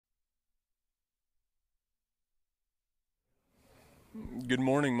Good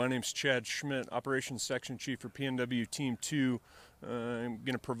morning. My name's Chad Schmidt, Operations Section Chief for PNW Team 2. I'm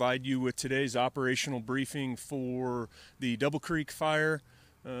going to provide you with today's operational briefing for the Double Creek Fire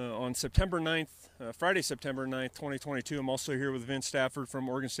on September 9th, Friday, September 9th, 2022. I'm also here with Vince Stafford from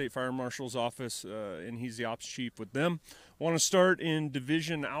Oregon State Fire Marshal's office, and he's the Ops Chief with them. I want to start in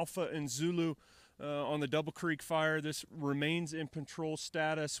Division Alpha and Zulu. On the Double Creek Fire, this remains in patrol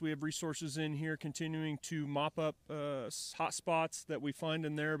status. We have resources in here continuing to mop up hot spots that we find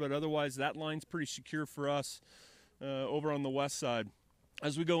in there, but otherwise that line's pretty secure for us over on the west side.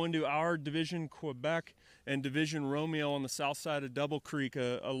 As we go into our Division Quebec and Division Romeo on the south side of Double Creek,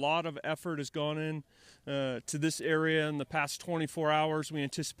 a lot of effort has gone in to this area in the past 24 hours. We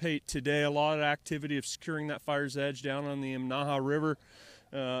anticipate today a lot of activity of securing that fire's edge down on the Imnaha River.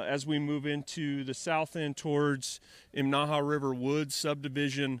 As we move into the south end towards Imnaha River Woods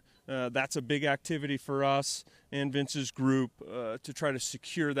subdivision, that's a big activity for us and Vince's group to try to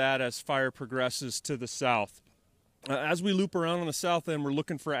secure that as fire progresses to the south. As we loop around on the south end, we're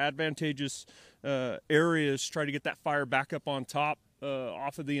looking for advantageous areas to try to get that fire back up on top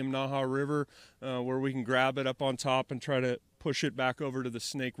off of the Imnaha River, where we can grab it up on top and try to push it back over to the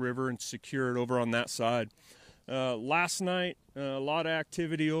Snake River and secure it over on that side. Last night, a lot of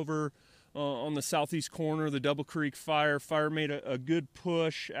activity over on the southeast corner of the Double Creek Fire. Fire made a good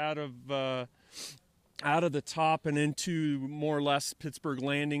push out of the top and into more or less Pittsburgh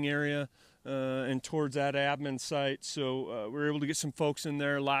Landing area and towards that admin site. So we were able to get some folks in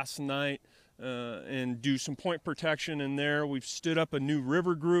there last night and do some point protection in there. We've stood up a new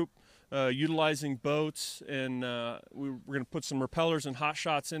river group. Utilizing boats, and we're going to put some repellers and hot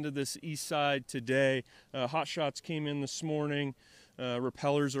shots into this east side today. Hot shots came in this morning.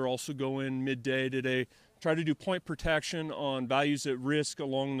 Repellers are also going midday today. Try to do point protection on values at risk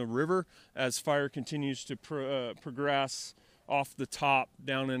along the river as fire continues to progress off the top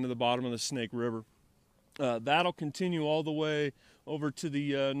down into the bottom of the Snake River. That'll continue all the way over to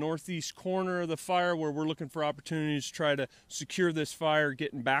the northeast corner of the fire, where we're looking for opportunities to try to secure this fire,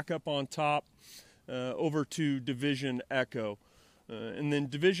 getting back up on top over to Division Echo. And then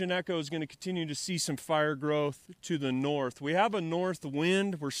Division Echo is going to continue to see some fire growth to the north. We have a north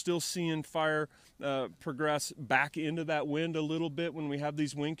wind. We're still seeing fire progress back into that wind a little bit when we have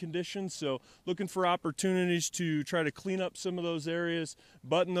these wind conditions. So looking for opportunities to try to clean up some of those areas,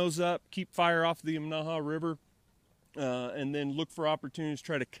 button those up, keep fire off the Imnaha River. And then look for opportunities to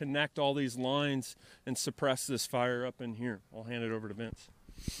try to connect all these lines and suppress this fire up in here. I'll hand it over to Vince.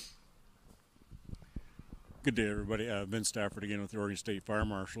 Good day, everybody. Vince Stafford again with the Oregon State Fire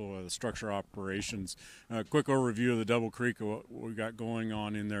Marshal, the structure operations. Quick overview of the Double Creek, of what we got going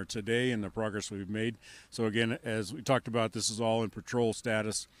on in there today and the progress we've made. So again, as we talked about, this is all in patrol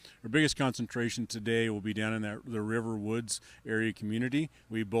status. Our biggest concentration today will be down in the River Woods area community.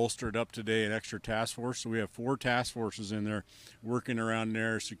 We bolstered up today an extra task force, so we have 4 task forces in there working around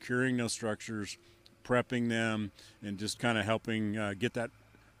there, securing those structures, prepping them, and just kind of helping get that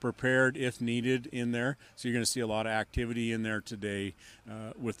prepared if needed in there. So you're going to see a lot of activity in there today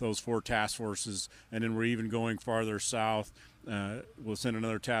with those 4 task forces. And then we're even going farther south. We'll send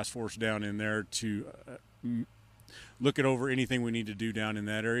another task force down in there to look at over anything we need to do down in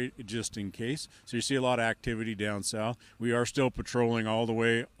that area just in case. So you see a lot of activity down south. We are still patrolling all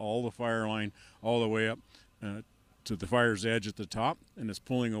the fire line all the way up to the fire's edge at the top, and it's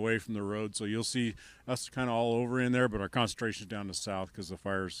pulling away from the road. So you'll see us kind of all over in there, but our concentration is down to south because the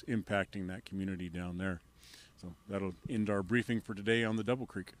fire's impacting that community down there. So that'll end our briefing for today on the Double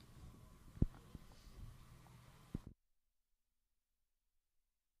Creek.